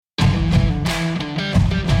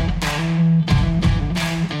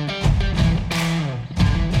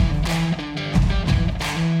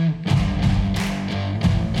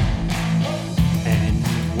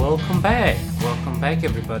Welcome back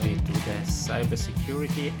everybody to the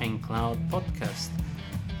Cybersecurity and Cloud podcast.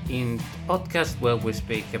 In the podcast where we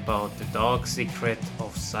speak about the dark secret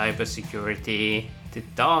of cybersecurity, the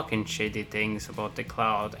dark and shady things about the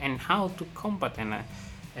cloud, and how to combat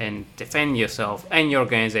and defend yourself and your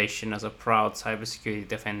organization as a proud cybersecurity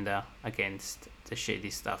defender against the shady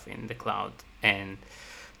stuff in the cloud. And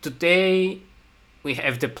today we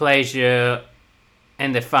have the pleasure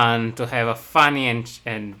and the fun to have a funny and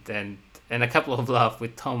a couple of laughs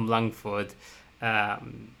with Tom Langford.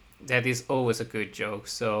 That is always a good joke.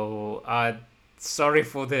 So sorry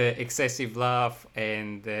for the excessive laugh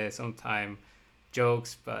and sometimes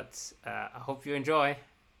jokes, but I hope you enjoy.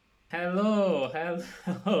 Hello,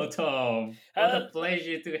 Tom. What a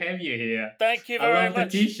pleasure to have you here. Thank you very much. I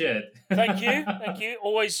love the t-shirt. Thank you.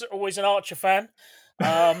 Always an Archer fan.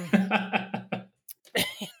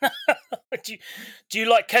 Do you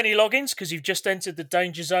like Kenny Loggins? Because you've just entered the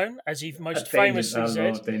danger zone, as he most famously said. I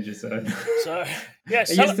love danger zone. So yes,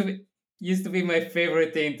 it used to be my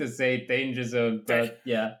favorite thing to say, danger zone, but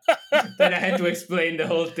yeah, then I had to explain the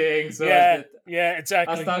whole thing. So yeah,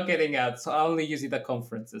 exactly. I start getting out, so I only use it at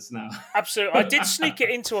conferences now. Absolutely, I did sneak it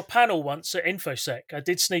into a panel once at InfoSec. I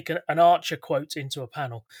did sneak an Archer quote into a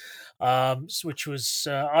panel, which was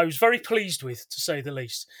I was very pleased with, to say the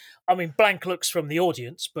least. I mean, blank looks from the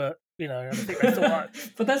audience, but you know, I think I thought.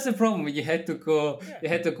 But that's the problem. You had to go. Yeah. You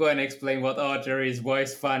had to go and explain what Archer is, why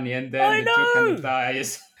it's funny, and then the joke kind of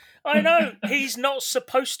dies. I know he's not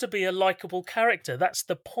supposed to be a likable character. That's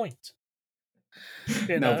the point.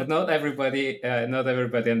 No, but not everybody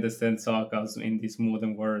understands sarcasm in these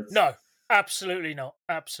modern words. No, absolutely not.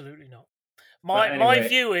 Absolutely not. My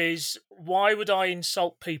view is, why would I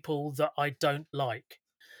insult people that I don't like?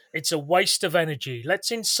 It's a waste of energy.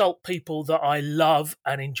 Let's insult people that I love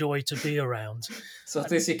and enjoy to be around. So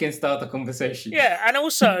at least you can start a conversation. Yeah, and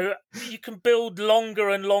also you can build longer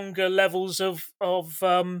and longer levels of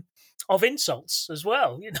insults as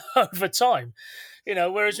well, you know, over time. You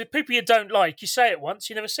know, whereas with people you don't like, you say it once,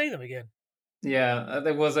 you never see them again. Yeah,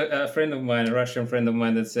 there was a friend of mine, a Russian friend of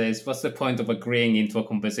mine, that says, what's the point of agreeing into a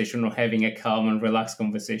conversation or having a calm and relaxed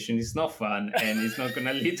conversation? It's not fun and it's not going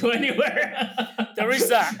to lead to anywhere. There is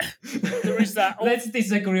that. Let's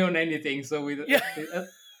disagree on anything. So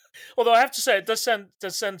Although I have to say, it does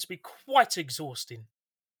sound to be quite exhausting.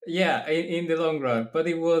 Yeah, in the long run, but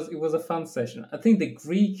it was a fun session. I think the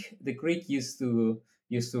Greek used to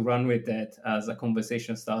run with that as a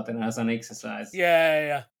conversation starter and as an exercise.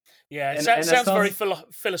 Yeah. It sounds very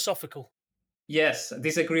philosophical. Yes,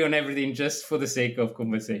 disagree on everything just for the sake of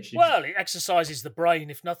conversation. Well, it exercises the brain,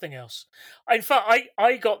 if nothing else. In fact,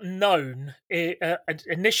 I got known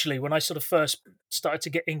initially when I sort of first started to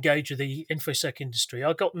get engaged with the InfoSec industry.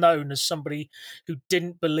 I got known as somebody who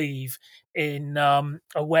didn't believe in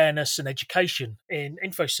awareness and education in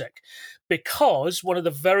InfoSec, because one of the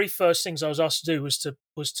very first things I was asked to do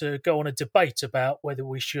was to go on a debate about whether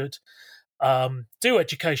we should do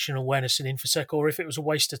education awareness in InfoSec or if it was a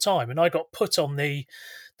waste of time. And I got put on the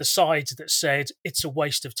side that said it's a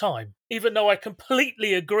waste of time, even though I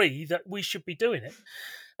completely agree that we should be doing it.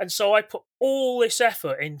 And so I put all this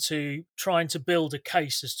effort into trying to build a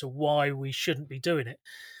case as to why we shouldn't be doing it.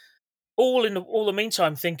 All the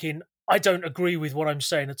meantime thinking, I don't agree with what I'm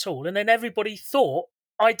saying at all. And then everybody thought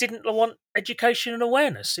I didn't want education and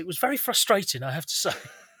awareness. It was very frustrating, I have to say.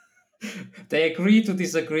 They agree to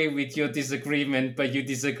disagree with your disagreement, but you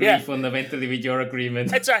disagree fundamentally with your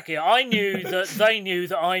agreement. Exactly. I knew that they knew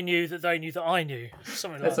that I knew that they knew that I knew.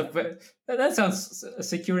 Something like that. That sounds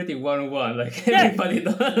security 101. Like everybody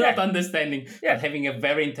not understanding, but having a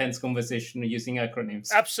very intense conversation using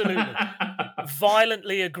acronyms. Absolutely.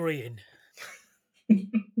 Violently agreeing.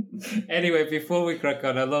 Anyway, before we crack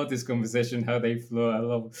on, I love this conversation, how they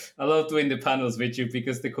flow. I love doing the panels with you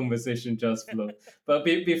because the conversation just flows. But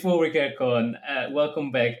before we get on,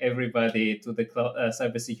 welcome back everybody to the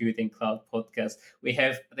Cybersecurity and Cloud podcast. We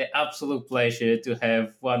have the absolute pleasure to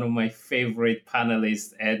have one of my favorite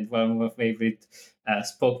panelists and one of my favorite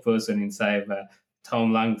spokesperson in cyber,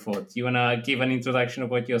 Tom Langford. Do you want to give an introduction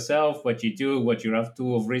about yourself, what you do, what you're up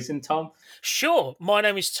to of recent, Tom? Sure. My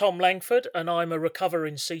name is Tom Langford, and I'm a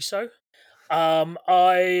recovering CISO. I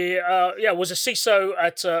was a CISO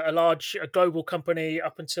at a large global company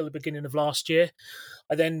up until the beginning of last year.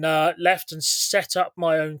 I then left and set up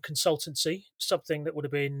my own consultancy, something that would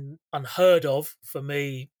have been unheard of for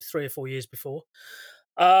me 3 or 4 years before.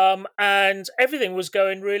 And everything was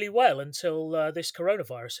going really well until this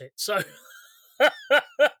coronavirus hit.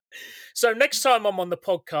 So next time I'm on the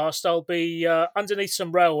podcast, I'll be underneath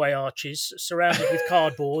some railway arches, surrounded with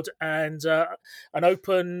cardboard and an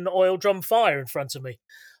open oil drum fire in front of me.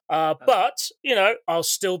 But I'll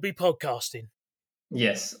still be podcasting.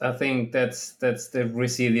 Yes, I think that's the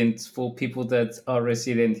resilience for people that are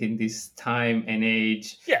resilient in this time and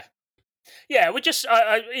age. Yeah, we just,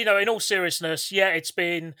 in all seriousness, it's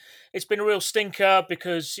been a real stinker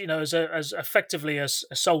because as effectively as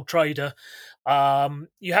a sole trader,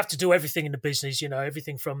 you have to do everything in the business.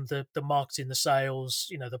 Everything from the marketing, the sales,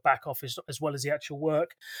 the back office, as well as the actual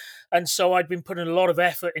work. And so I'd been putting a lot of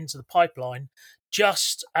effort into the pipeline,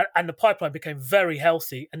 and the pipeline became very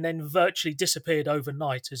healthy, and then virtually disappeared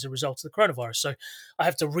overnight as a result of the coronavirus. So I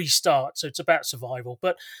have to restart. So it's about survival,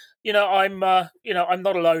 but. I'm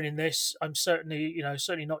not alone in this. I'm certainly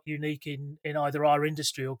not unique in either our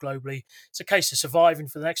industry or globally. It's a case of surviving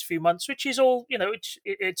for the next few months, which is all,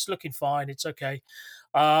 it's looking fine. It's okay.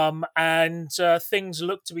 And things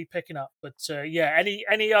look to be picking up. But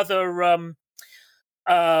any other,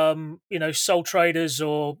 sole traders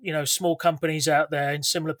or, small companies out there in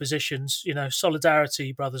similar positions,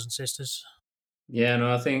 solidarity, brothers and sisters. Yeah,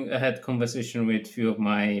 no, I think I had conversation with a few of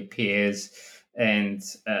my peers and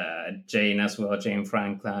Jane as well, Jane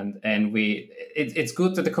Frankland, and it's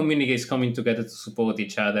good that the community is coming together to support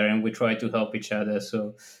each other, and we try to help each other.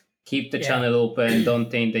 So keep the channel open. Don't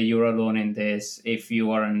think that you're alone in this. If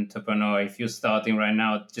you are an entrepreneur, if you're starting right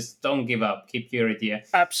now, just don't give up. Keep your idea.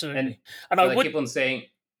 Absolutely. And I keep on saying.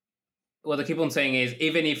 What I keep on saying is,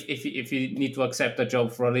 even if you need to accept a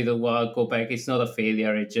job for a little while, go back. It's not a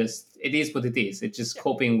failure. It is what it is. It's just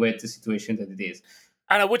coping with the situation that it is.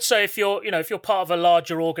 And I would say if you're part of a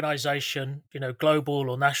larger organization, global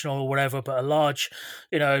or national or whatever, but a large,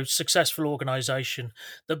 successful organization,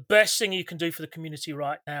 the best thing you can do for the community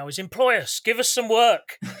right now is employ us. Give us some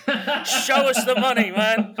work. Show us the money,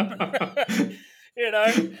 man.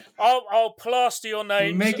 I'll plaster your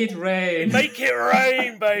name. Make it rain. Make it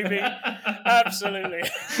rain, baby. Absolutely.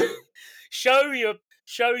 Show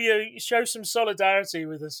some solidarity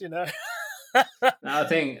with us, I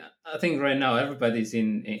think right now everybody's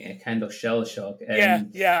in a kind of shell shock.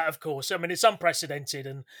 And yeah, of course. I mean, it's unprecedented,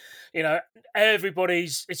 and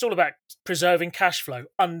it's all about preserving cash flow,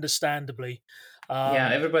 understandably.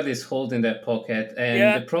 Everybody's holding their pocket,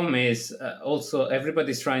 and the problem is also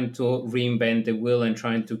everybody's trying to reinvent the wheel and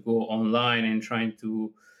trying to go online and trying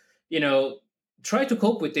to, try to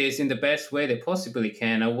cope with this in the best way they possibly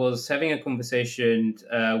can. I was having a conversation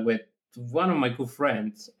with one of my good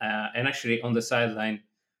friends, and actually on the sideline,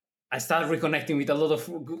 I started reconnecting with a lot of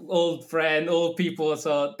old people.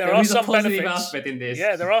 So there is a positive aspect in this.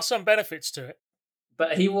 Yeah, there are some benefits to it.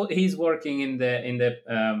 But he's working in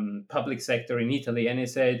the public sector in Italy, and he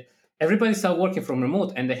said everybody started working from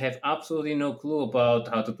remote, and they have absolutely no clue about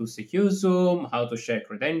how to do secure Zoom, how to share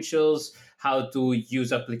credentials, how to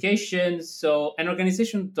use applications. So an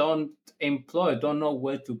organization don't know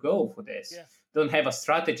where to go for this. Yeah. Don't have a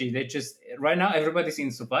strategy. They just right now everybody's in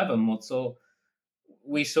survival mode. So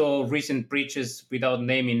we saw recent breaches without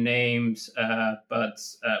naming names, but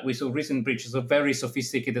we saw recent breaches of very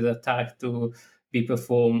sophisticated attack to be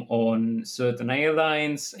performed on certain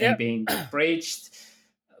airlines and being breached.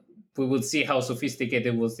 We will see how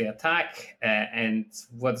sophisticated was the attack and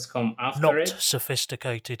what's come after it. Not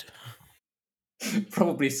sophisticated.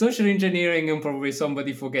 Probably social engineering and probably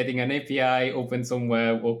somebody forgetting an API open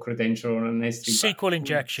somewhere or credential on an SD. SQL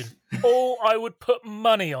injection. I would put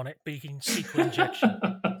money on it being SQL injection.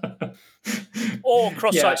 Or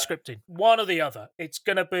cross-site scripting. One or the other. It's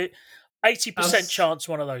going to be 80% chance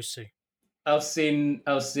one of those two. I've seen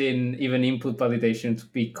even input validation to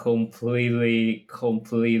be completely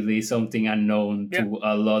something unknown to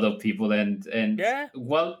a lot of people, and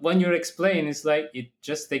well, when you explain, it's like it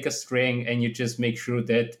just take a string and you just make sure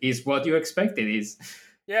that is what you expect it is.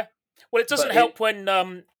 Yeah. Well, it doesn't help when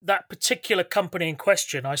that particular company in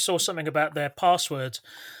question, I saw something about their password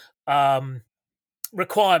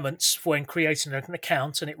requirements when creating an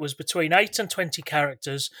account, and it was between 8 and 20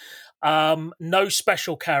 characters. No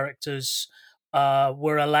special characters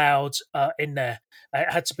were allowed in there.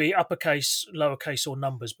 It had to be uppercase, lowercase, or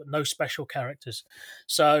numbers, but no special characters.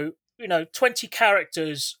 So 20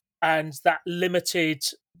 characters and that limited,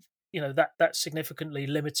 that significantly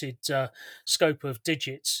limited scope of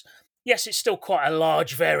digits. Yes, it's still quite a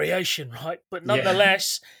large variation, right? But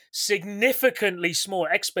nonetheless, significantly small,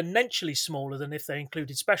 exponentially smaller than if they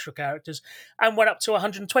included special characters, and went up to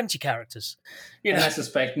 120 characters. And I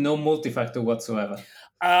suspect no multi-factor whatsoever.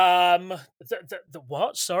 The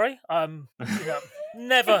what? Sorry,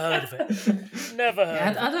 never heard of it. Never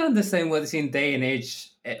heard. I don't understand what is in day and age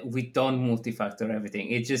we don't multi-factor everything.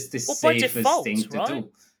 It's just the safest thing to do.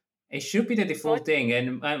 It should be the default Right? thing.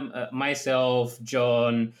 And myself,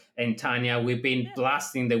 John, and Tanya, we've been Yeah.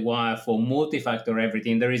 blasting the wire for multi-factor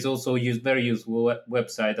everything. There is also a very useful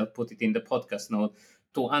website. I'll put it in the podcast note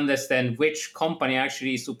to understand which company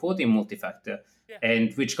actually is supporting multi-factor Yeah.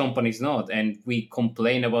 and which company is not. And we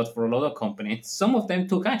complain about for a lot of companies. Some of them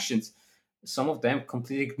took actions. Some of them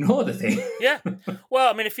completely ignored the thing. Yeah.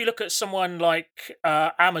 Well, I mean, if you look at someone like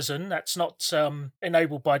Amazon, that's not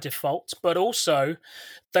enabled by default, but also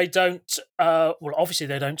they don't, well, obviously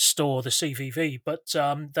they don't store the CVV, but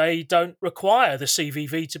they don't require the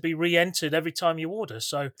CVV to be re-entered every time you order.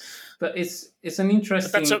 So, But it's an but that's a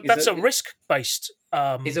interesting. that's a risk-based.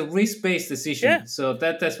 It's a risk-based Yeah, decision. So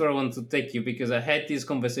that's where I want to take you, because I had this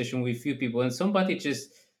conversation with a few people, and somebody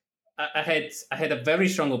just I had a very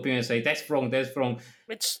strong opinion, say that's wrong, that's wrong.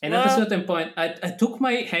 it's And at a well, certain point, I took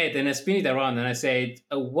my head and I spin it around and I said,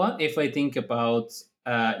 what if I think about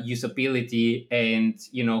usability and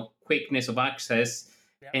quickness of access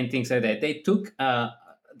yeah, and things like that? They took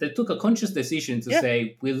a conscious decision to yeah,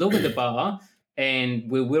 say we lower the bar and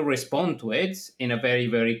we will respond to it in a very,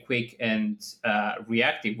 very quick and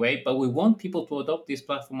reactive way. But we want people to adopt this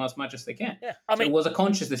platform as much as they can. yeah. I So it mean, was a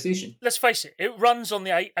conscious decision. let's face it, it runs on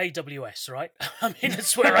the AWS, right? I mean,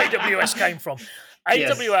 that's where AWS came from.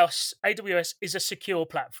 Yes, AWS is a secure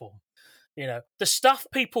platform. The stuff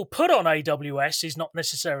people put on AWS is not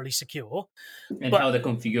necessarily secure, and but how they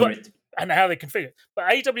configure but it. and how they configure it. But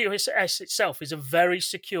AWS itself is a very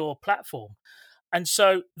secure platform, and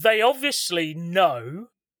so they obviously know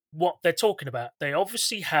what they're talking about. They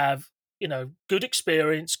obviously have good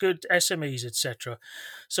experience, good SMEs, etc.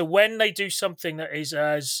 So when they do something that is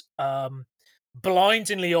as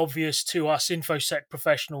blindingly obvious to us infosec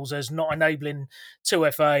professionals as not enabling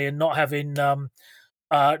 2FA and not having not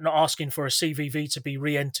asking for a CVV to be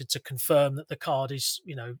re-entered to confirm that the card is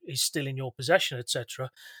still in your possession,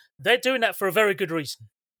 etc. They're doing that for a very good reason,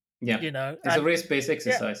 Yeah, it's a and risk-based yeah,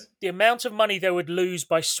 exercise. the amount of money they would lose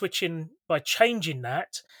by changing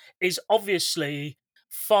that is obviously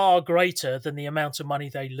far greater than the amount of money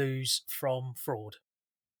they lose from fraud.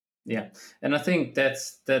 Yeah, and I think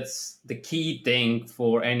that's the key thing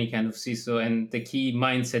for any kind of CISO, and the key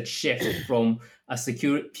mindset shift from a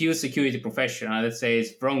pure security professional that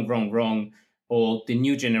says wrong, wrong, wrong, or the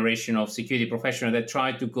new generation of security professional that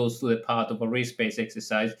try to go through the path of a risk-based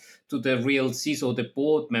exercise, to the real CISO, the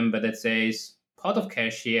board member that says pot of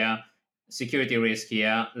cash here, security risk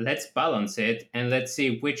here, let's balance it and let's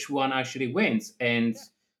see which one actually wins. And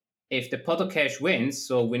Yeah. if the pot of cash wins,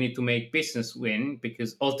 so we need to make business win,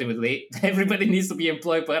 because ultimately everybody needs to be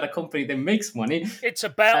employed by a company that makes money. It's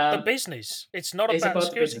about the Um, business. It's not it's about the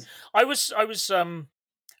about the security. business.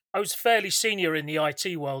 I was fairly senior in the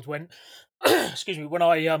IT world when excuse me, when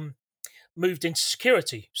I moved into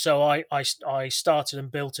security. So I started and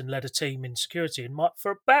built and led a team in security, and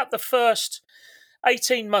for about the first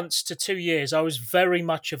 18 months to 2 years, I was very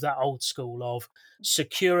much of that old school of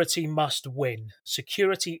security must win.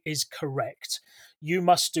 Security is correct. You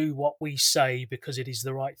must do what we say because it is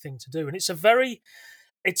the right thing to do. And it's a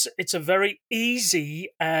very easy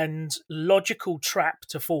and logical trap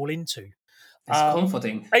to fall into. It's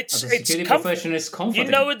comforting. As a It's security professional, it's you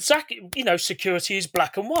comforting. know exactly. Security is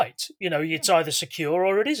black and white. It's either secure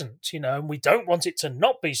or it isn't. And we don't want it to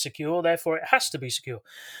not be secure. Therefore, it has to be secure.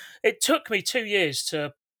 It took me 2 years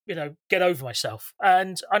to get over myself,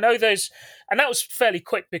 and I know and that was fairly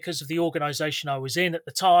quick because of the organisation I was in at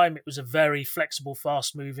the time. It was a very flexible,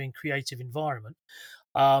 fast-moving, creative environment.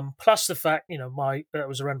 Plus the fact, that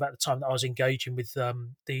was around about the time that I was engaging with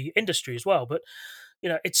the industry as well. But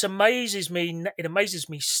it amazes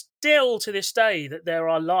me still to this day that there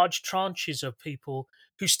are large tranches of people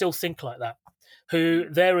who still think like that, who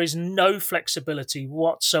there is no flexibility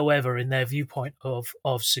whatsoever in their viewpoint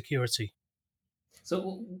of security.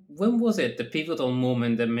 So when was it the pivotal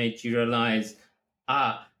moment that made you realize,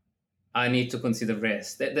 I need to consider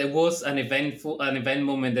rest? There was an event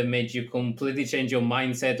moment that made you completely change your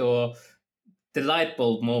mindset, or the light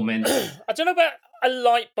bulb moment? I don't know about a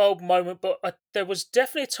light bulb moment, but there was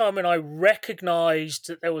definitely a time when I recognised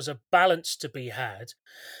that there was a balance to be had.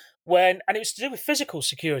 And it was to do with physical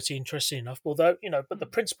security, interesting enough, although, but the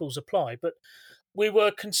principles apply. But we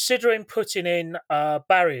were considering putting in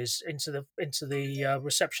barriers into the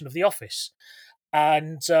reception of the office.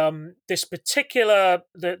 And this particular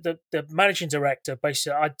the managing director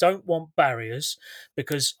basically, I don't want barriers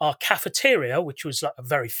because our cafeteria, which was like a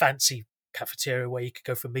very fancy cafeteria where you could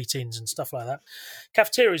go for meetings and stuff like that,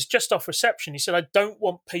 cafeteria is just off reception. He said, I don't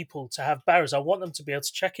want people to have barriers. I want them to be able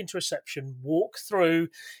to check into reception, walk through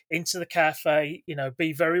into the cafe,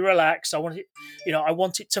 be very relaxed. I want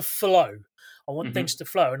it to flow. I want things to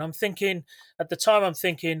flow. And I'm thinking, at the time,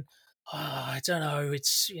 I don't know,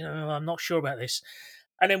 I'm not sure about this.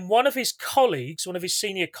 And then one of his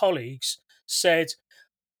senior colleagues said,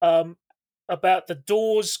 about the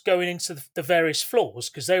doors going into the various floors,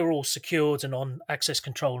 because they were all secured and on access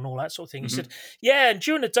control and all that sort of thing. He said, yeah, and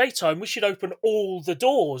during the daytime, we should open all the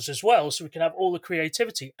doors as well so we can have all the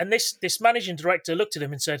creativity. And this managing director looked at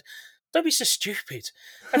him and said, don't be so stupid.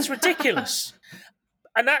 That's ridiculous.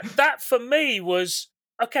 And that for me was,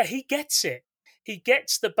 okay, he gets it. He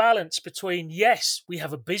gets the balance between, yes, we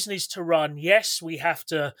have a business to run. Yes, we have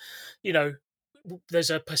to, there's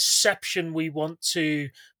a perception we want to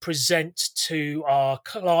present to our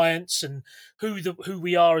clients and who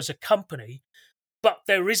we are as a company. But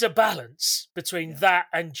there is a balance between that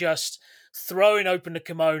and just throwing open the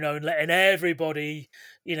kimono and letting everybody,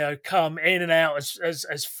 come in and out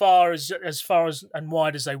as far as and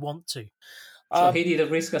wide as they want to. So he did a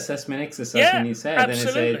risk assessment exercise in his head,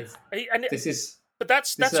 absolutely. And he said,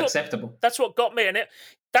 that's acceptable. That's what got me, and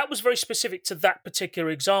that was very specific to that particular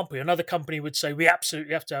example. Another company would say we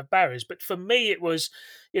absolutely have to have barriers, but for me, it was,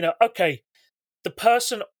 okay, the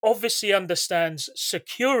person obviously understands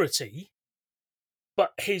security,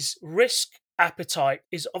 but his risk appetite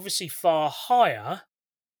is obviously far higher.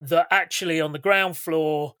 That actually on the ground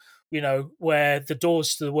floor, where the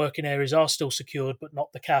doors to the working areas are still secured, but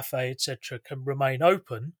not the cafe, etc., can remain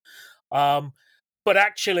open. But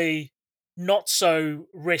actually not so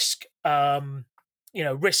risk happy,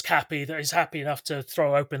 that is happy enough to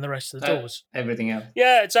throw open the rest of the doors. Everything else.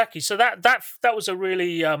 Yeah, exactly. So that was a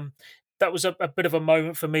really, that was a bit of a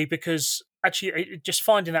moment for me, because actually just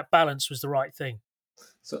finding that balance was the right thing.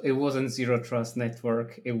 So it wasn't Zero Trust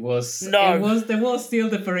Network. There was still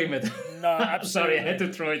the perimeter. No, absolutely. Sorry, I had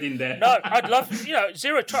to throw it in there. No, I'd love,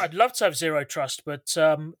 Zero Trust. I'd love to have Zero Trust, but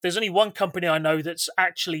there's only one company I know that's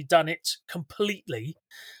actually done it completely.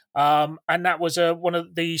 And that was one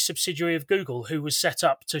of the subsidiary of Google, who was set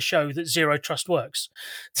up to show that Zero Trust works.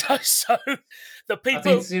 So the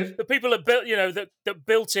people that built, that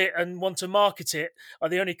built it and want to market it are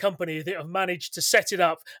the only company that have managed to set it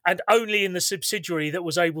up, and only in the subsidiary that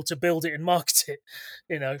was able to build it and market it.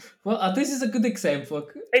 Well, this is a good example.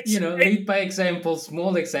 Lead by example,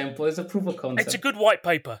 small example is a proof of concept. It's a good white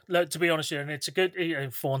paper, to be honest with you, and it's a good,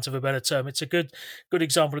 for want of a better term, it's a good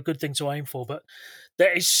example, a good thing to aim for. But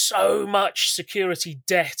there is so much security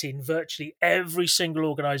debt in virtually every single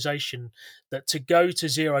organization that to go to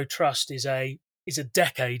Zero Trust is a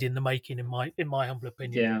decade in the making, in my humble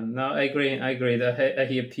opinion. Yeah, no, I agree. I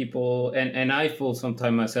hear people, and I fall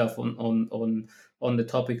sometimes myself on the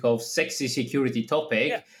topic of sexy security topic.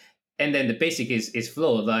 Yeah. And then the basic is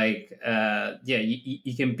flow. Like,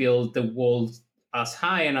 you can build the wall as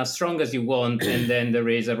high and as strong as you want, and then there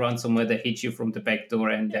is a ransomware that hits you from the back door,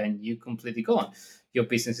 and then you completely gone. Your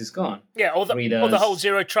business is gone. Yeah, or the whole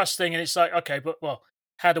Zero Trust thing, and it's like, okay, but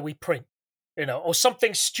how do we print? Or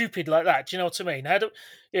something stupid like that. Do you know what I mean? How do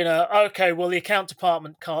okay, well, the account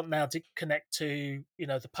department can't now connect to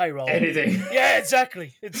the payroll. Anything. Yeah,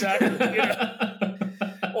 exactly.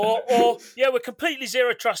 Or we're completely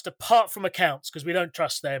Zero Trust apart from accounts because we don't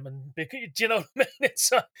trust them, and do you know what I mean?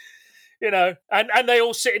 It's and they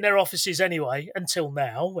all sit in their offices anyway until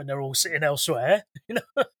now, when they're all sitting elsewhere.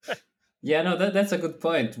 Yeah, no, that's a good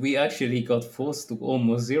point. We actually got forced to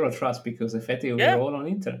almost Zero Trust because effectively we're all on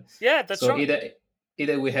internet. Yeah, that's right. So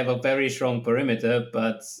either we have a very strong perimeter,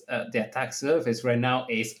 but the attack surface right now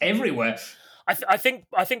is everywhere. I think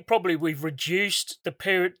probably we've reduced the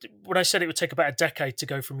period. When I said it would take about a decade to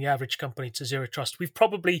go from the average company to Zero Trust, we've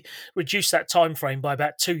probably reduced that time frame by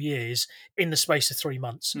about 2 years in the space of 3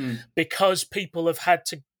 months, because people have had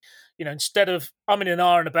to, instead of umming and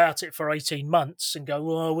ahhing about it for 18 months and go,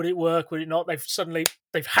 well, would it work, would it not? They've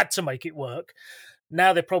had to make it work.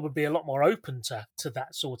 Now they're probably a lot more open to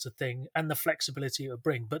that sort of thing and the flexibility it would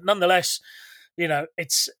bring. But nonetheless,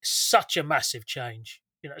 it's such a massive change,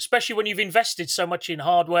 especially when you've invested so much in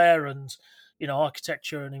hardware and,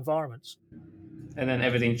 architecture and environments. And then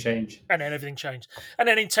everything changed. And then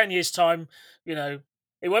in 10 years' time, it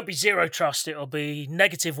won't be Zero Trust, it'll be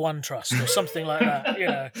 -1 trust or something like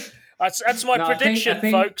that, That's my prediction,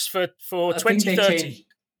 folks, for 2030.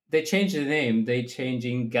 They changed the name. They changed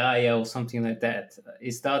in Gaia or something like that.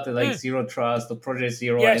 It started like Zero Trust or Project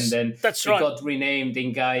Zero, yes, and then it got renamed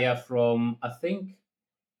in Gaia from, I think...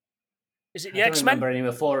 Is it the X-Men? I don't remember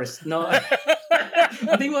anymore. Forest. No. I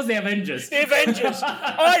think it was the Avengers. The Avengers.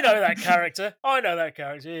 I know that character.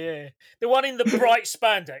 Yeah. The one in the bright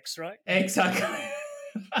spandex, right? Exactly.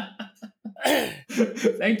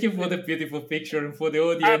 Thank you for the beautiful picture and for the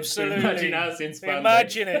audience. Absolutely. To imagine us in spandex.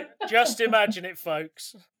 Imagine it. Just imagine it,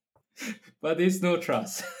 folks. but there's no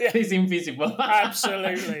trust. Yeah. It's invisible.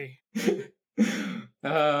 Absolutely.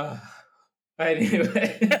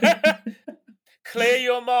 Anyway. Clear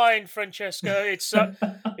your mind, Francesco. It's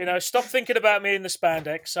stop thinking about me in the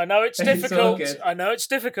spandex. I know it's difficult. I know it's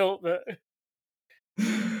difficult, but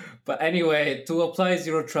But anyway, to apply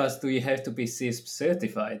zero trust, do you have to be CISP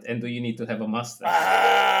certified, and do you need to have a master?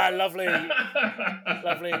 Lovely,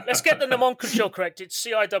 lovely. Let's get the nomenclature correct. It's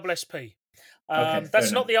CISSP.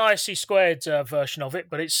 That's not the ISC squared version of it,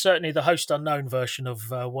 but it's certainly the host unknown version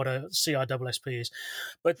of what a CISSP is.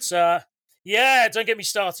 But don't get me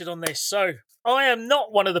started on this. So I am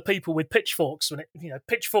not one of the people with pitchforks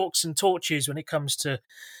pitchforks and torches when it comes to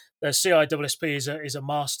the CISSP is a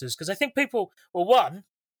master's, because I think people, well, one,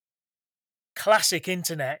 classic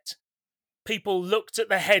internet, people looked at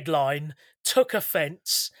the headline, took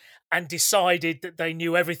offence, and decided that they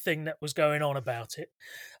knew everything that was going on about it.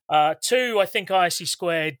 Two, I think ISC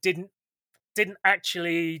Squared didn't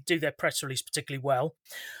actually do their press release particularly well.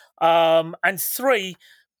 And three,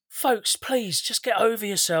 folks, please just get over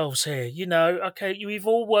yourselves here. Okay, you've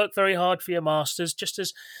all worked very hard for your masters, just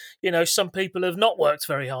as some people have not worked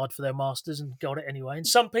very hard for their masters and got it anyway, and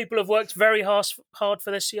some people have worked very hard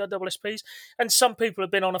for their CISSPs, and some people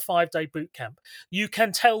have been on a 5-day boot camp. You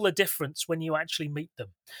can tell the difference when you actually meet them,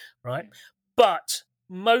 right? But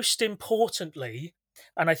most importantly,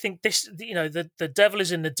 and I think this, the devil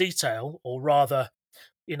is in the detail, or rather,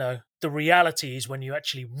 the reality is when you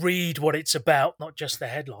actually read what it's about, not just the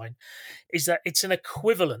headline, is that it's an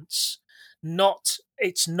equivalence,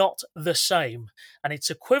 it's not the same. And it's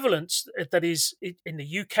equivalence that is in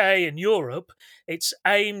the UK and Europe. It's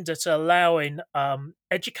aimed at allowing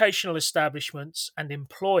educational establishments and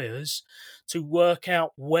employers to work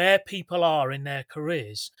out where people are in their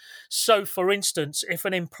careers. So, for instance, if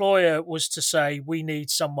an employer was to say, we need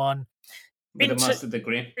someone with a master's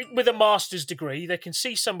degree. With a master's degree, they can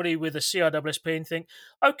see somebody with a CISSP and think,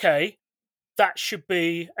 okay, that should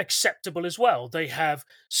be acceptable as well. They have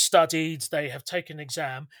studied, they have taken an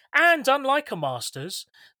exam, and unlike a master's,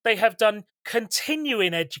 they have done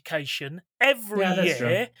continuing education every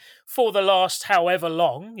year for the last however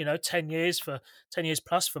long, 10 years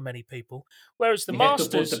plus for many people. Whereas the masters,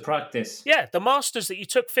 have to put the practice. Yeah, the masters that you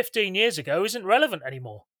took 15 years ago isn't relevant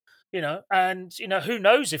anymore. And who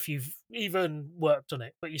knows if you've even worked on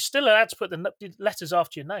it, but you're still allowed to put the letters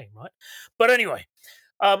after your name, right? But anyway,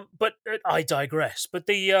 but I digress. But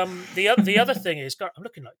the other thing is, God, I'm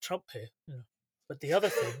looking like Trump here. But the other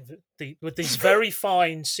thing, with these very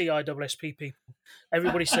fine CISSP people,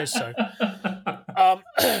 everybody says so.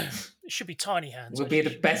 It should be tiny hands. Would be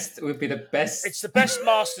the best. It's the best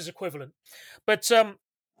master's equivalent. But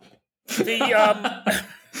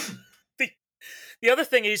the other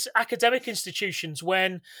thing is academic institutions,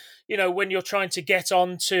 when you're trying to get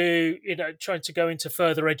on to, trying to go into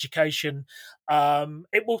further education,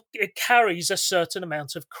 it carries a certain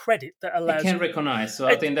amount of credit that allows... It can recognize. So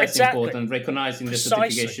I think that's important, recognizing the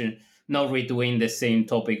certification, not redoing the same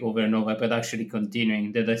topic over and over, but actually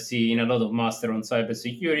continuing. That I see in a lot of master on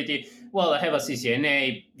cybersecurity. Well, I have a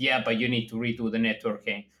CCNA, but you need to redo the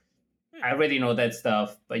networking. I already know that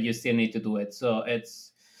stuff, but you still need to do it. So it's...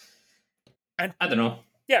 And I don't know.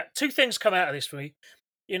 Yeah, two things come out of this for me.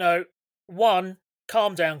 One,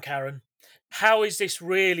 calm down, Karen. How is this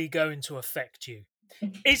really going to affect you?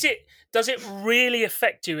 Does it really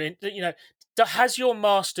affect you? Has your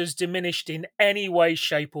master's diminished in any way,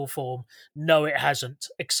 shape, or form? No, it hasn't,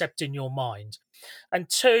 except in your mind. And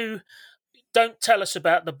two, don't tell us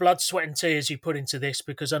about the blood, sweat, and tears you put into this,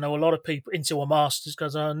 because I know a lot of people into a master's,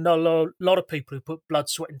 because I know a lot of people who put blood,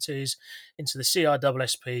 sweat, and tears into the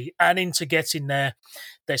CISSP and into getting their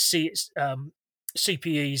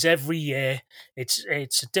CPEs every year.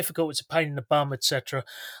 It's difficult. It's a pain in the bum, etc.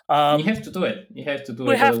 You have to do it. We have to do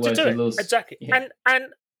it. Exactly. Yeah. And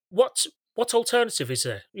what alternative is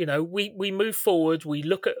there? We move forward. We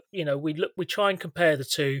look at, we try and compare the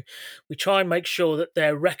two. We try and make sure that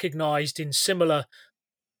they're recognised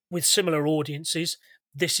with similar audiences.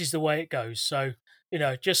 This is the way it goes. So,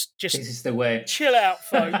 just this is the way. Chill out,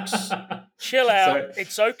 folks. Chill out. Sorry.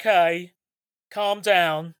 It's okay. Calm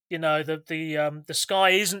down. The sky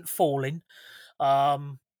isn't falling.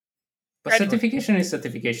 But anyway. Certification is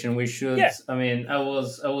certification. We should. Yeah. I mean, I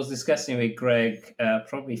was discussing with Greg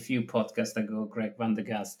probably a few podcasts ago, Greg Van der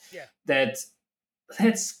Gast, that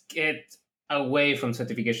let's get away from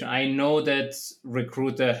certification. I know that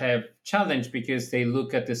recruiters have challenge because they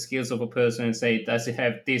look at the skills of a person and say, does it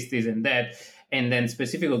have this, and that? And then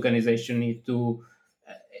specific organization need to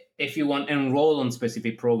if you want to enroll on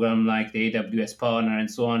specific program like the AWS partner and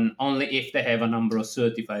so on, only if they have a number of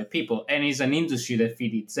certified people. And it's an industry that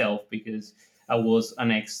feeds itself, because I was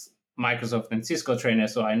an ex Microsoft and Cisco trainer,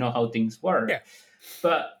 so I know how things work. Yeah.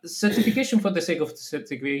 But certification for the sake of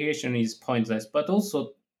certification is pointless, but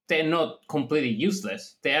also they're not completely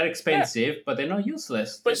useless. They are expensive, but they're not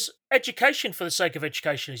useless. But education for the sake of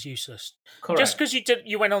education is useless. Correct. Just because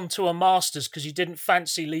you went on to a master's because you didn't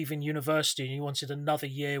fancy leaving university and you wanted another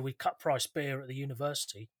year with cut price beer at the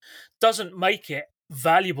university, doesn't make it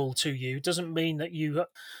valuable to you. Doesn't mean that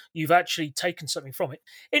you've actually taken something from it.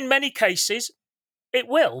 In many cases, it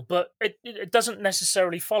will, but it doesn't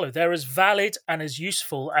necessarily follow. They're as valid and as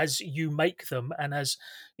useful as you make them, and as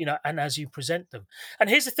you present them. And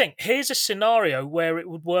here's the thing: here's a scenario where it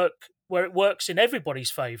would work, where it works in everybody's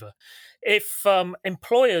favour. If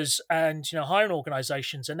employers and hiring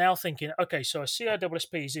organisations are now thinking, okay, so a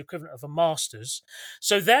CISSP is the equivalent of a master's,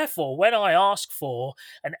 so therefore, when I ask for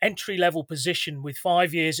an entry level position with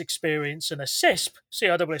 5 years experience and a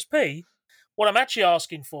CISSP, what I'm actually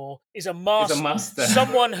asking for is a master.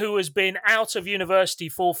 Someone who has been out of university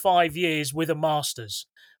for 5 years with a master's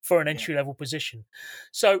for an entry-level position.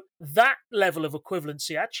 So that level of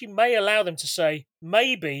equivalency actually may allow them to say,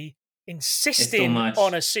 maybe insisting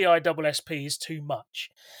on a CISSP is too much.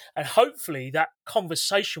 And hopefully that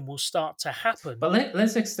conversation will start to happen. But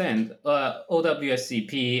let's extend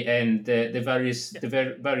OWSCP and the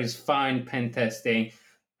various fine pen testing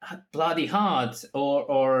bloody hard,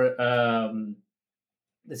 or the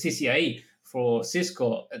CCIE for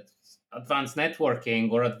Cisco, advanced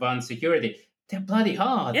networking or advanced security. They're bloody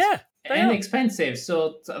hard, and expensive.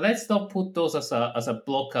 So let's not put those as a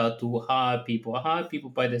blocker to hire people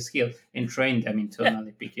by their skill and train them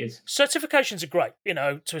internally. Because certifications are great,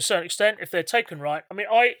 to a certain extent if they're taken right. I mean,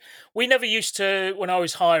 we never used to, when I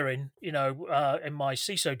was hiring, in my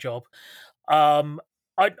CISO job,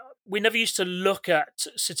 we never used to look at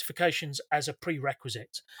certifications as a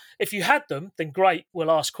prerequisite. If you had them, then great,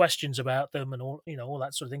 we'll ask questions about them and all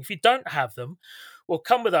that sort of thing. If you don't have them, well,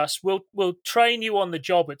 come with us. We'll train you on the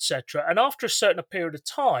job, etc. And after a certain period of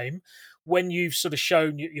time, when you've sort of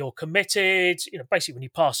shown you're committed, basically when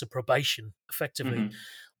you pass a probation, effectively,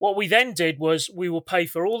 what we then did was we will pay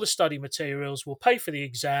for all the study materials, we'll pay for the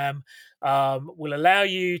exam, we'll allow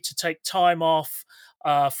you to take time off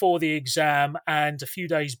for the exam and a few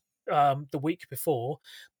days the week before,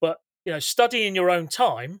 but study in your own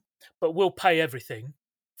time, but we'll pay everything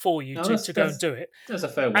for you to go and do it. That's a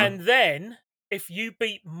fair one. And then if you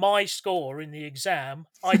beat my score in the exam,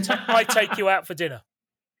 I take you out for dinner.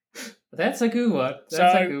 That's a good one.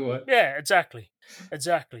 A good one. Yeah, exactly.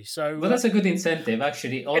 So, well, that's a good incentive,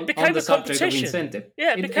 actually. On the subject of incentive,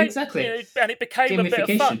 yeah, it became, exactly, and it became a bit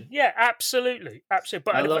of fun. Yeah, absolutely.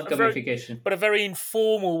 But I love gamification, but a very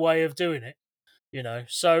informal way of doing it.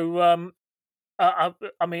 So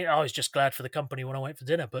I mean, I was just glad for the company when I went for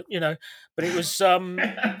dinner, but but it was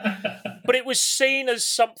but it was seen as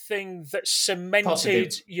something that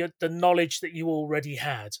cemented the knowledge that you already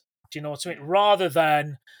had. Do you know what I mean? Rather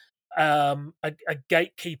than a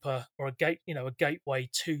gatekeeper or a gateway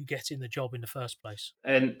to getting the job in the first place.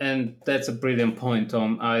 And that's a brilliant point,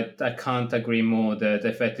 Tom. I can't agree more that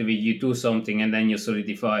effectively you do something and then you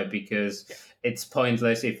solidify, because it's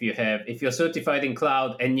pointless if you're certified in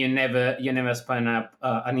cloud and you never spin up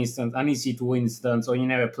an EC2 instance, or you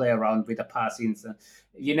never play around with a PaaS instance.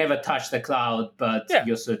 You never touch the cloud, but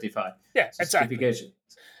you're certified. Yeah,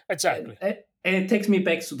 exactly. And it takes me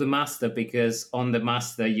back to the master, because on the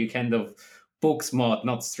master you kind of book smart,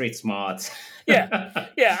 not street smart. yeah.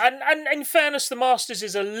 And in fairness, the masters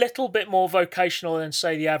is a little bit more vocational than,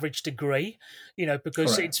 say, the average degree.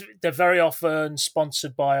 Because they're very often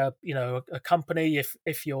sponsored by a company.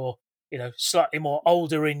 If you're slightly more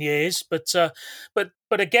older in years, but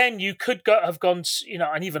again, you could have gone.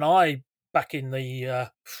 And even I, back in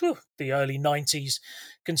the early 90s,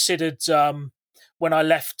 considered. When I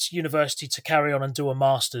left university to carry on and do a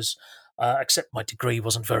master's, except my degree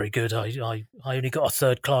wasn't very good. I only got a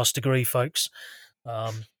third-class degree, folks.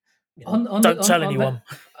 Don't tell anyone.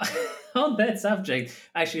 On that subject,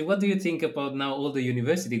 actually, what do you think about now all the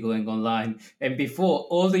university going online? And before,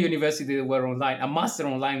 all the universities were online. A master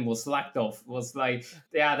online was slacked off. Was like,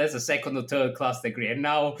 that's a second or third class degree. And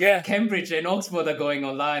now Cambridge and Oxford are going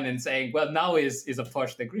online and saying, well, now is a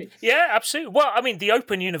first degree. Yeah, absolutely. Well, I mean, the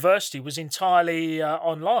Open University was entirely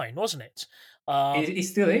online, wasn't it? It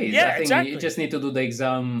still is. Yeah, I think exactly. You just need to do the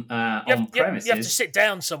exam on premises. You have to sit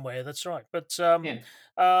down somewhere. That's right. But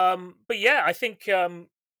yeah, I think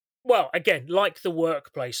well, again, like the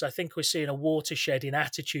workplace, I think we're seeing a watershed in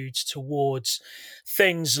attitudes towards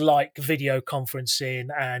things like video conferencing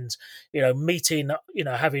and, meeting,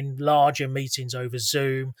 having larger meetings over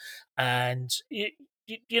Zoom. And,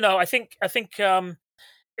 I think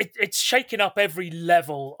it's shaking up every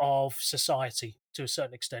level of society to a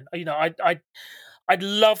certain extent. I'd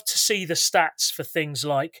love to see the stats for things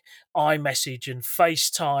like iMessage and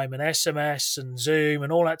FaceTime and SMS and Zoom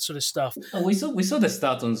and all that sort of stuff. Oh, we saw the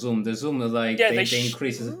start on Zoom. The Zoom like they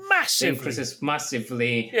increases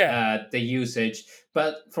massively the usage.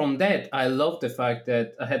 But from that, I love the fact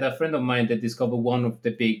that I had a friend of mine that discovered one of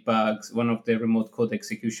the big bugs, one of the remote code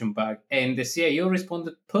execution bug, and the CIO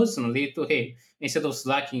responded personally to him instead of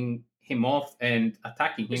slacking him off and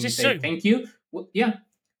attacking him. He said, "Thank you. Well, yeah,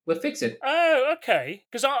 we'll fix it." Oh, okay.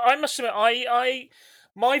 Because I must admit,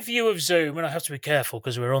 my view of Zoom, and I have to be careful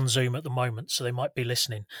because we're on Zoom at the moment, so they might be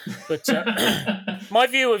listening. But my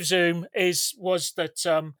view of Zoom was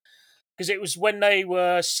that because it was when they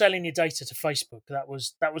were selling your data to Facebook. That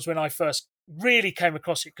was when I first really came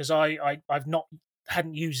across it, because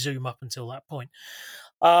hadn't used Zoom up until that point.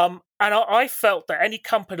 And I felt that any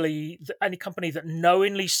company that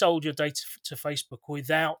knowingly sold your data to Facebook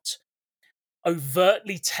without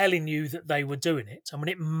overtly telling you that they were doing it, I mean,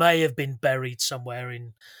 it may have been buried somewhere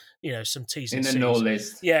in, some T's and C's. In the no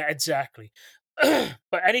list. Yeah, exactly.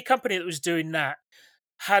 But any company that was doing that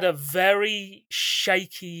had a very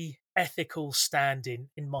shaky ethical standing,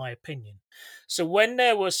 in my opinion. So when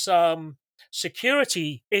there were some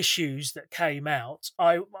security issues that came out,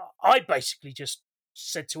 I basically just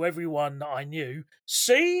said to everyone that I knew,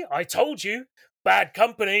 "See, I told you, bad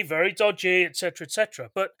company, very dodgy, etc., etc."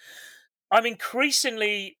 But I'm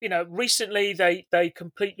increasingly, recently they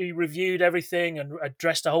completely reviewed everything and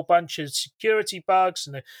addressed a whole bunch of security bugs,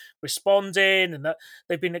 and they're responding, and that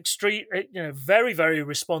they've been very, very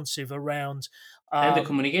responsive around. And the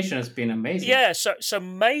communication has been amazing. Yeah, so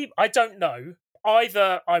maybe, I don't know.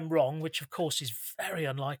 Either I'm wrong, which of course is very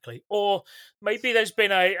unlikely, or maybe there's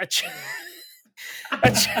been a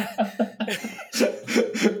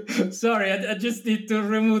Sorry, I just need to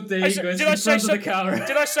remove the ego in front of the camera.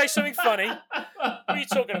 Did I say something funny? What are you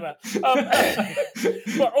talking about?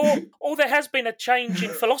 Or there has been a change in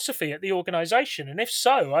philosophy at the organisation, and if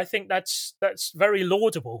so, I think that's very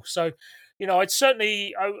laudable. So, I would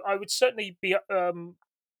certainly be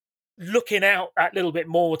looking out a little bit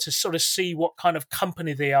more to sort of see what kind of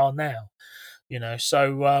company they are now.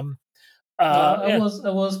 So. I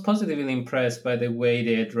was positively impressed by the way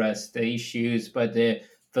they addressed the issues, by the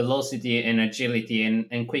velocity and agility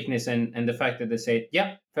and quickness, and the fact that they said,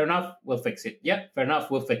 "Yeah, fair enough, we'll fix it. Yeah, fair enough,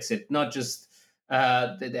 we'll fix it." Not just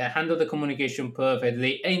they handle the communication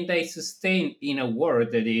perfectly, and they sustain in a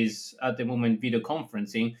world that is at the moment video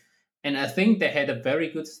conferencing. And I think they had a very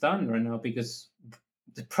good stand right now because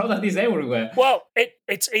the product is everywhere. Well,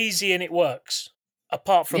 it's easy and it works.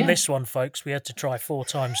 Apart from this one, folks, we had to try 4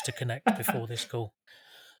 times to connect before this call.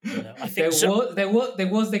 I think there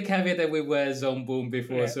was the caveat that we were Zone Boom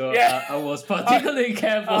before, I was particularly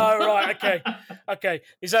careful. Oh, right, okay.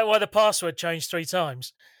 Is that why the password changed 3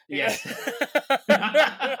 times? Yes.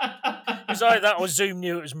 Because either that or Zoom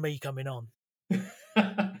knew it was me coming on.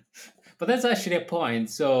 But that's actually a point.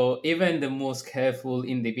 So even the most careful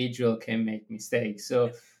individual can make mistakes.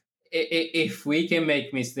 So if we can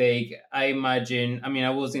make mistake, I imagine. I mean,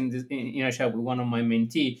 I was in a chat with one of my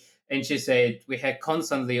mentees, and she said we had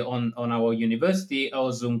constantly on our university,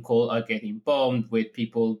 our Zoom call are getting bombed with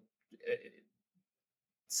people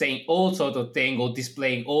saying all sort of things or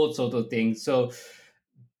displaying all sort of things. So,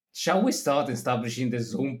 shall we start establishing the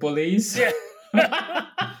Zoom police? Yeah.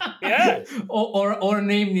 Yeah. or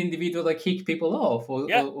name the individual that kick people off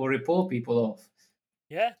or report people off.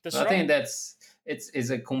 Yeah, that's right. I think it's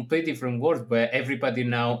a completely different world where everybody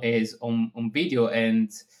now is on video, and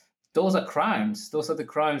those are crimes. Those are the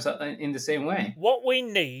crimes in the same way. What we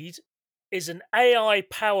need is an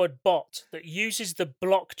AI-powered bot that uses the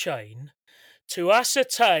blockchain to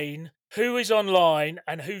ascertain who is online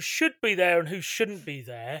and who should be there and who shouldn't be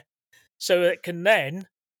there, so it can then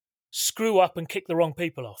screw up and kick the wrong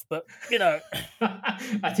people off. But,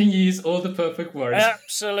 I think you use all the perfect words.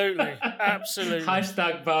 Absolutely.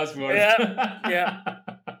 Hashtag buzzword. Yeah.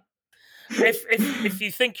 If you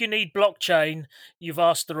think you need blockchain, you've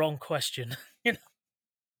asked the wrong question.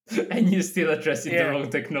 And you're still addressing the wrong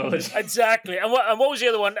technology. Exactly. And what was the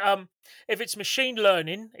other one? If it's machine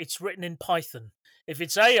learning, it's written in Python. If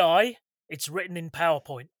it's AI, it's written in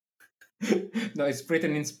PowerPoint. No, it's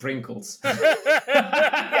written in sprinkles. Because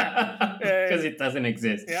it doesn't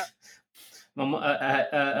exist. Yeah.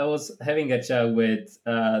 I was having a chat with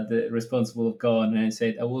the responsible of Gone, and I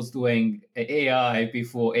said I was doing AI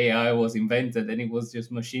before AI was invented, and it was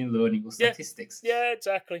just machine learning or statistics. Yeah,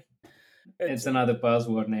 exactly. It's another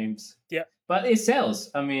buzzword names. Yeah, but it sells.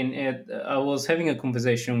 I mean, I was having a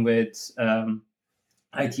conversation with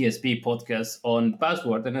ITSP podcast on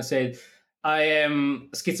buzzword, and I said I am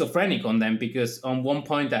schizophrenic on them because on one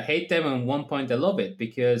point I hate them and one point I love it,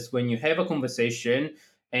 because when you have a conversation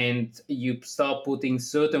and you start putting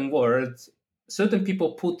certain words, certain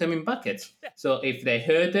people put them in buckets. Yeah. So if they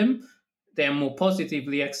heard them, they're more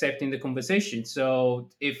positively accepting the conversation. So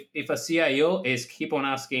if a CIO is keep on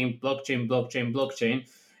asking blockchain, blockchain, blockchain,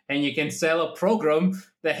 and you can sell a program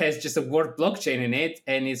that has just a word blockchain in it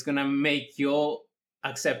and it's going to make you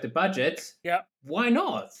accept the budget, yeah, why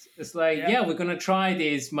not? It's like, yeah, we're going to try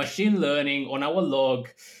this machine learning on our log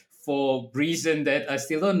for reason that I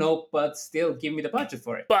still don't know, but still give me the budget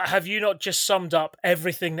for it. But have you not just summed up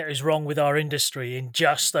everything that is wrong with our industry in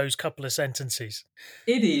just those couple of sentences?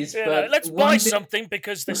 It is, but let's buy something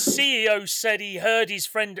because the CEO said he heard his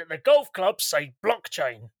friend at the golf club say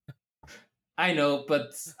blockchain. I know,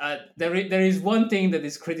 but there is one thing that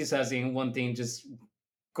is criticizing, one thing just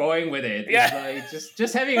going with it. Yeah. It's like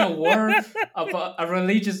just having a war about a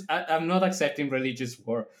religious. I'm not accepting religious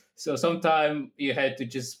war. So sometimes you had to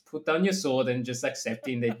just put down your sword and just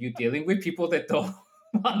accepting that you're dealing with people that don't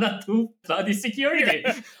want to do bloody security.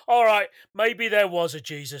 Yeah. All right, maybe there was a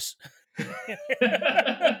Jesus.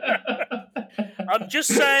 I'm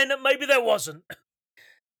just saying that maybe there wasn't.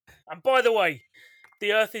 And by the way,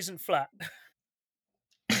 the Earth isn't flat.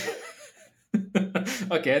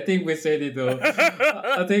 Okay, I think we said it all.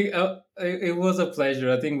 I think it was a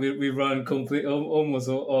pleasure. I think we run almost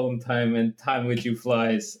all on time, and time with you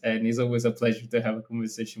flies, and it's always a pleasure to have a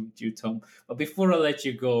conversation with you, Tom. But before I let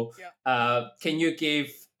you go, can you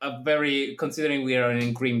give considering we are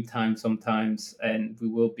in grim time sometimes, and we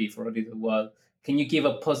will be for a little while, can you give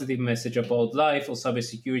a positive message about life or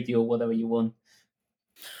cybersecurity or whatever you want?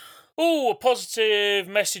 Oh, a positive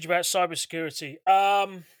message about cybersecurity.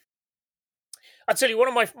 I'll tell you,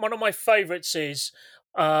 one of my favourites is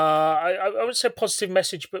I wouldn't say positive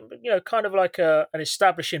message, but kind of like an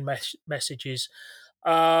establishing message is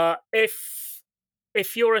if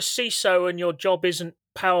you're a CISO and your job isn't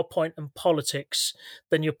PowerPoint and politics,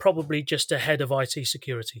 then you're probably just a head of IT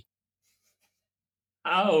security.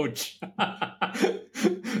 Ouch!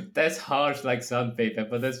 That's harsh like sandpaper,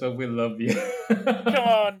 but that's why we love you. Come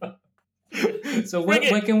on. So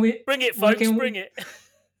where can we bring it, folks? Bring it.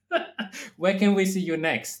 Where can we see you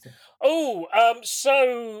next? So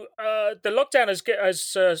the lockdown has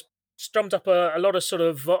strummed up a lot of sort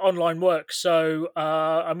of online work. So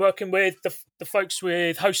I'm working with the folks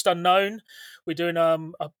with Host Unknown. We're doing a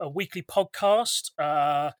weekly podcast.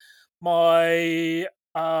 My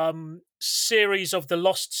series of The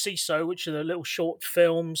Lost CISO, which are the little short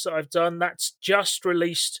films that I've done, that's just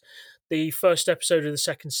released the first episode of the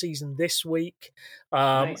second season this week.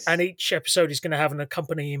 Nice. And each episode is going to have an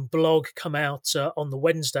accompanying blog come out on the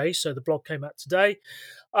Wednesday. So the blog came out today.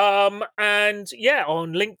 And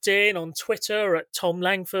on LinkedIn, on Twitter at Tom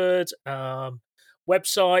Langford,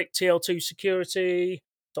 website TL2security.com.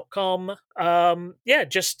 And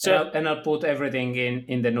I'll put everything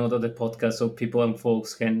in the note of the podcast so people and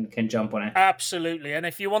folks can jump on it. Absolutely. And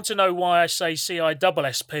if you want to know why I say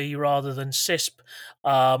CISSP rather than CISP,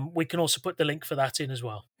 we can also put the link for that in as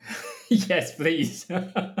well. Yes, please.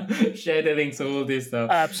 Share the links, all this stuff.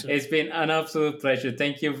 Absolutely. It's been an absolute pleasure.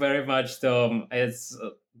 Thank you very much, Tom. It's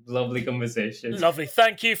a lovely conversation. Lovely.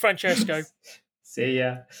 Thank you, Francesco. See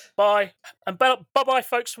ya. Bye. And bye-bye,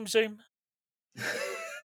 folks from Zoom.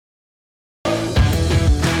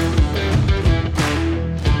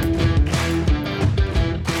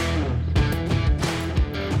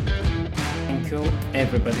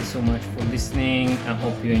 Everybody so much for listening. I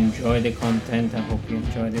hope you enjoy the content. I hope you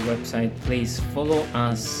enjoy the website. Please follow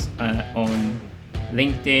us on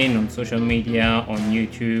LinkedIn, on social media, on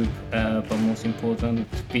YouTube, but most important,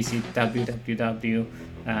 visit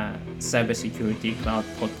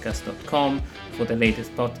www.cybersecuritycloudpodcast.com for the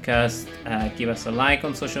latest podcast. Give us a like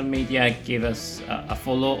on social media, give us a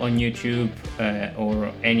follow on YouTube or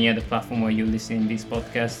any other platform where you're listening to this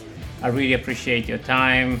podcast. I really appreciate your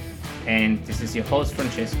time. And this is your host,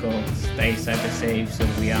 Francesco. Stay cyber safe so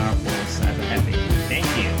we are all cyber happy.